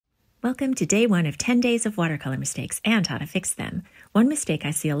Welcome to day 1 of 10 days of watercolor mistakes and how to fix them. One mistake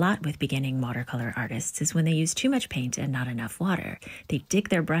I see a lot with beginning watercolor artists is when they use too much paint and not enough water. They dig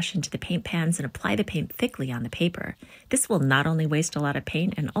their brush into the paint pans and apply the paint thickly on the paper. This will not only waste a lot of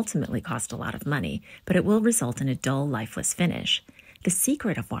paint and ultimately cost a lot of money, but it will result in a dull, lifeless finish. The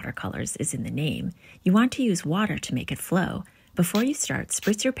secret of watercolors is in the name. You want to use water to make it flow. Before you start,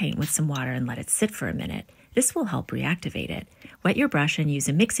 spritz your paint with some water and let it sit for a minute. This will help reactivate it. Wet your brush and use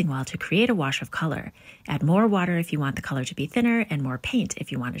a mixing well to create a wash of color. Add more water if you want the color to be thinner and more paint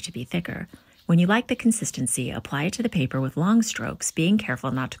if you want it to be thicker. When you like the consistency, apply it to the paper with long strokes, being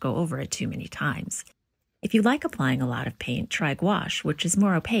careful not to go over it too many times. If you like applying a lot of paint, try gouache, which is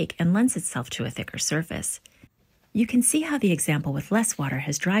more opaque and lends itself to a thicker surface. You can see how the example with less water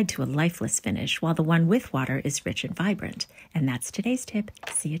has dried to a lifeless finish, while the one with water is rich and vibrant. And that's today's tip.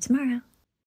 See you tomorrow.